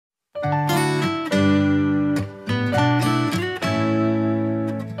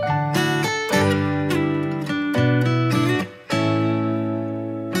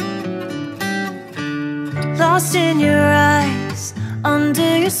lost in your eyes,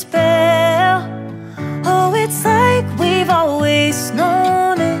 under your spell. Oh, it's like we've always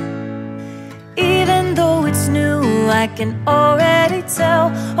known it. Even though it's new, I can already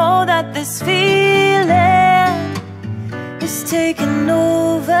tell. Oh, that this feeling is taking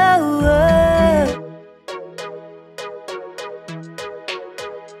over.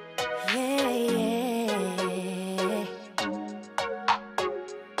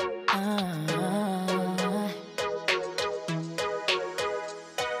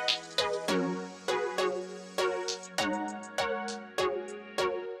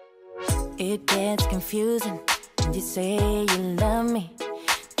 It gets confusing when you say you love me,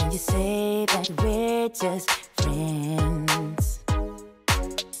 when you say that we're just friends.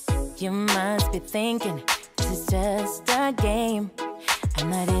 You must be thinking this is just a game. I'm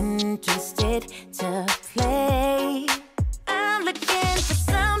not interested to play. I'm looking for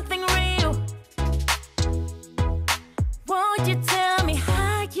something real. Won't you tell me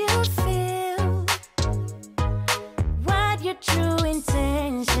how you feel? What your true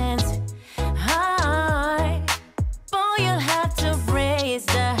intentions are? Boy, you'll have to raise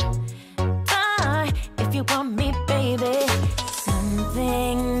the bar if you want me, baby.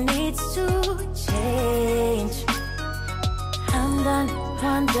 Something needs to change. I'm done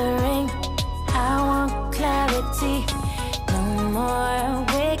wondering. I want clarity. No more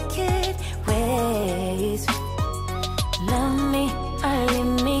wicked ways. Love me or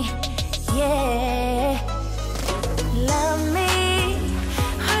leave me, yeah. Love me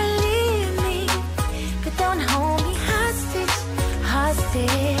or leave me, but don't hold me hostage,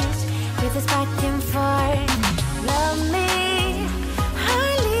 hostage with this back and forth. Love me or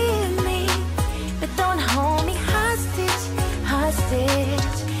leave me, but don't hold me hostage,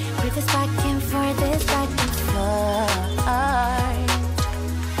 hostage with this back and forth, this back and forth,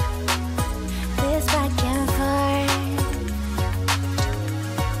 this back and forth.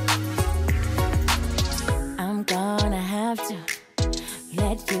 I'm gonna have to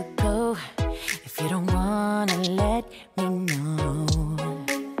let you go if you don't wanna let me know.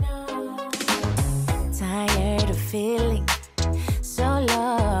 Tired of feeling so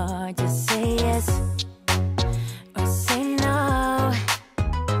low. Just say yes or say no.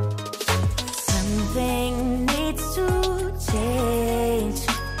 Something needs to change.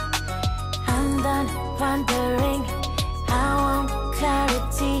 I'm done wondering. I want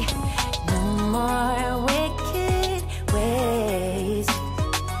clarity. No more wicked ways.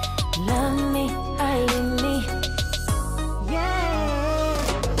 Love me or leave me, yeah.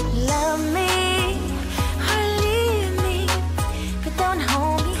 Love me or leave me, but don't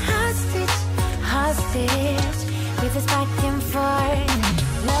hold me hostage, hostage with this back and forth.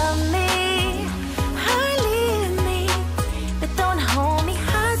 Love me or leave me, but don't hold me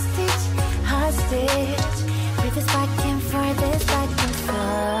hostage, hostage with this back and forth, this back and forth.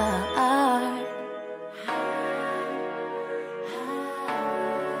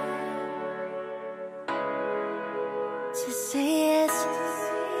 Just say yes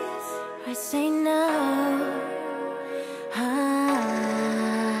or say no.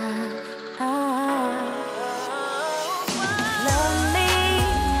 Love me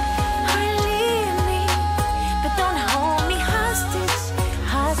or leave me, but don't hold me hostage,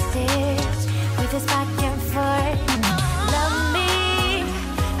 hostage with this back and forth. Love me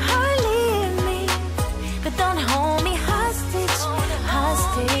or leave me, but don't hold me hostage,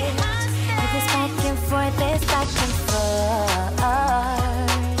 hostage with this back and forth, this back and forth.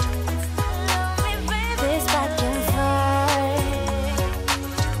 This back and forth.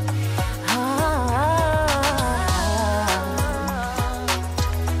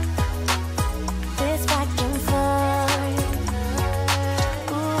 This back and forth.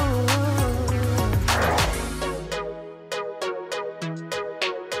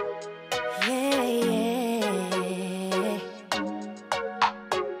 Yeah, yeah.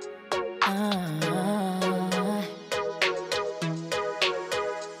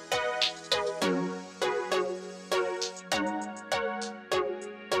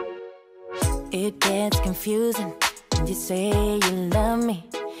 It gets confusing when you say you love me,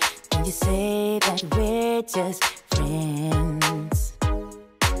 when you say that we're just friends.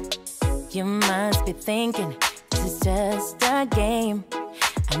 You must be thinking this is just a game.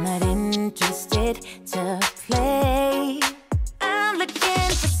 I'm not interested to play. I'm looking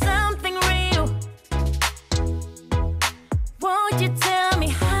for something real. Won't you tell me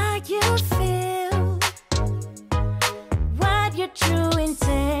how you feel? What your true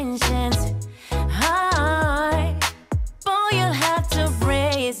intentions are? Boy, you'll have to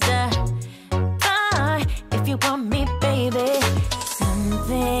raise the bar if you want me, baby.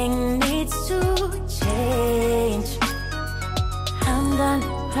 Something needs to change. done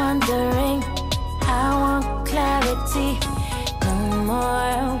wondering. I want clarity. No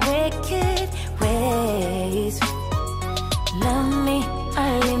more wicked ways. Love me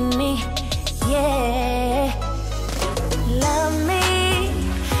or leave me, yeah. Love me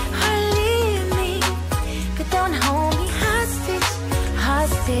or leave me, but don't hold me hostage,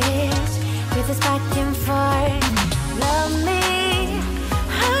 hostage, with this back and forth. Love me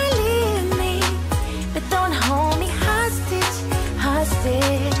or leave me, but don't hold me hostage,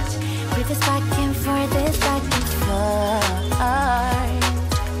 hostage, with this back and forth, this back and forth,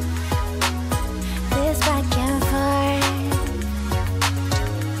 this back and forth.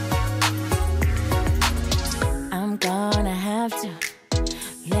 I'm gonna have to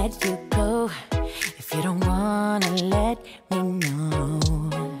let you go if you don't wanna let me know.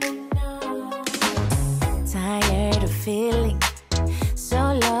 Tired of feeling so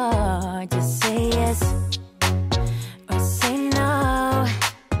low. Just say yes or say no.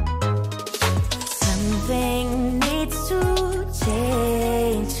 Something needs to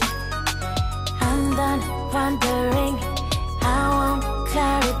change. I'm done wondering. I want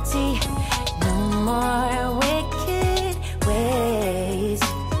clarity. No more wicked ways.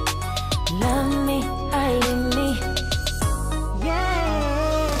 Love me or leave me,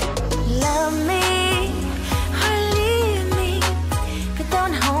 yeah. Love me or leave me, but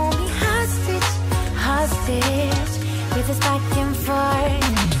don't hold me hostage, hostage, with this back and forth.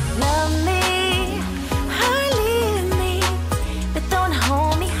 Love me or leave me, but don't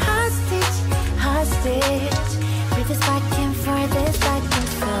hold me hostage, hostage, with this back and forth, this back and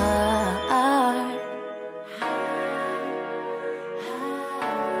forth.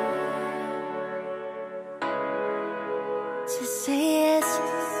 Just say yes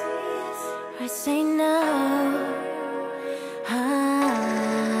or say no.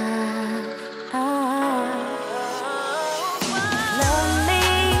 Love me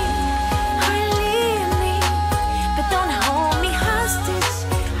or leave me, but don't hold me hostage,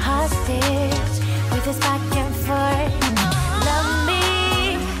 hostage, with this back and forth. Love me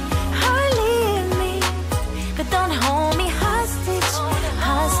or leave me, but don't hold me hostage,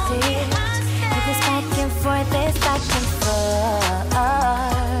 hostage, with this back and forth, this back and forth,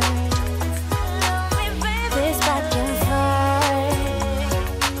 this back and forth.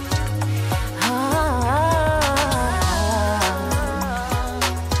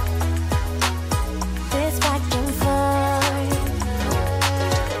 This back and forth.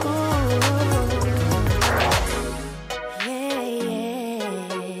 Ooh. Yeah, yeah.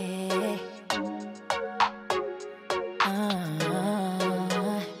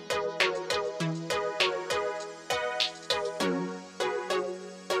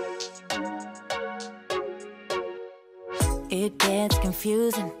 It gets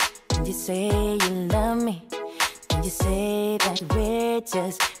confusing when you say you love me, when you say that we're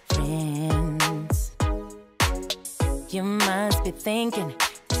just friends. You must be thinking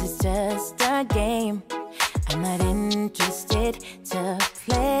this is just a game. I'm not interested to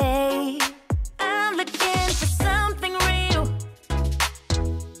play. I'm looking for something real.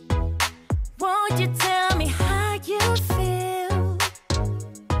 Won't you tell me how you feel?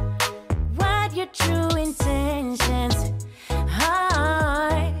 What your true intentions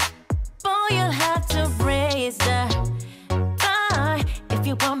are? Boy, you'll have to raise the bar if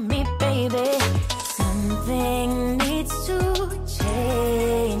you want me, baby. Something needs to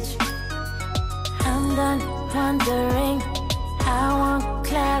change. I'm done wondering. I want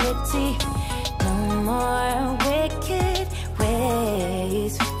clarity. No more wicked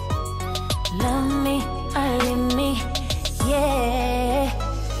ways. Love me or leave me, yeah.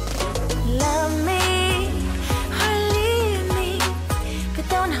 Love me or leave me, but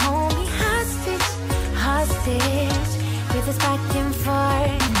don't hold me hostage, hostage, with this back and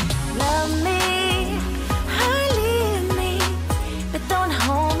forth. Love me or leave me, but don't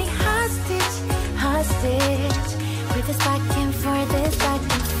hold me hostage, hostage, with this back and forth, this back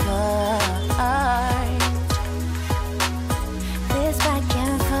and forth, this back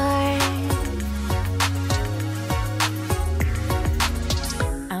and forth.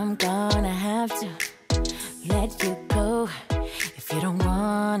 I'm gonna have to let you go if you don't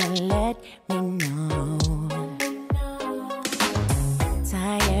wanna let me know.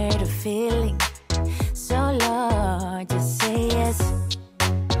 Tired of feeling so low. Just say yes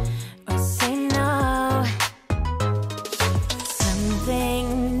or say no.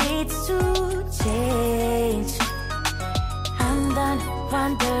 Something needs to change. I'm done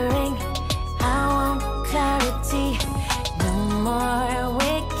wondering. I want clarity. No more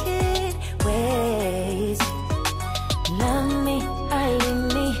wicked ways. Love me or leave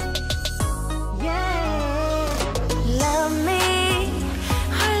me, yeah. Love me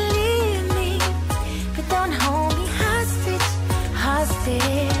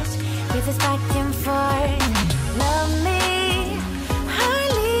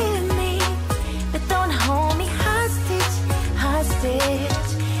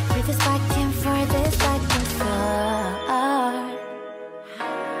with this back and forth, this back and forth.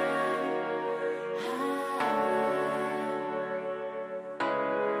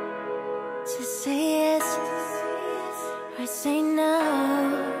 To say yes or say no.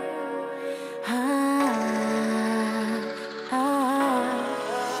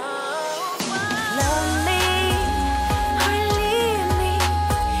 Love me or leave me,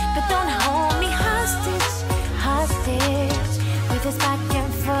 but don't hold me hostage, hostage with this back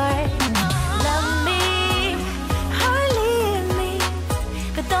and forth. Love me or leave me,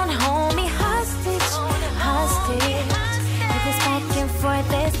 but don't hold me hostage, hostage with this back and forth,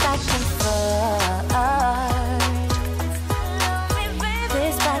 this back and forth.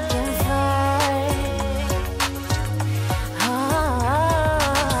 This back and forth.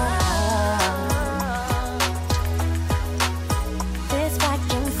 This back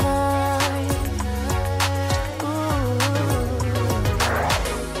and forth. Ooh.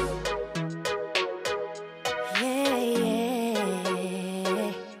 Yeah, yeah.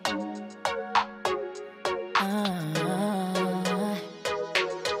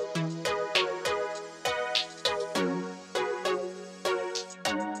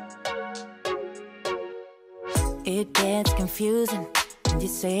 It gets confusing when you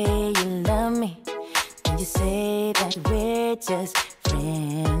say you love me, and you say that we're just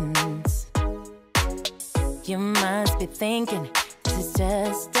friends. You must be thinking this is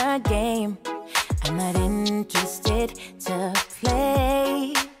just a game. I'm not interested to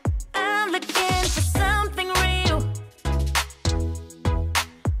play. I'm looking for something real.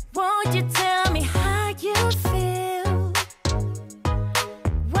 Won't you tell me how you feel?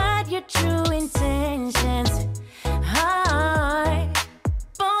 What your true intentions are?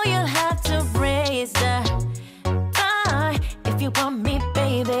 Boy, you'll have to raise the bar if you want me,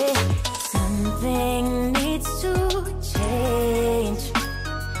 baby. Something needs to change.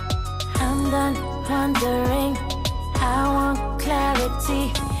 I'm done wondering. I want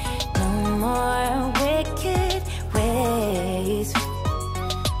clarity. No more wicked ways.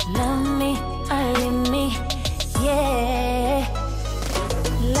 Love me or leave me, yeah.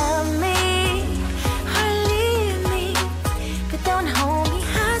 Love me or leave me, but don't hold me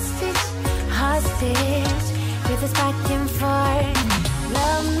hostage, hostage with this back and forth.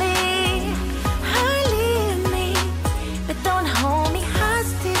 Love me or leave me, but don't hold me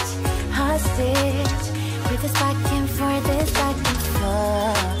hostage, hostage with this back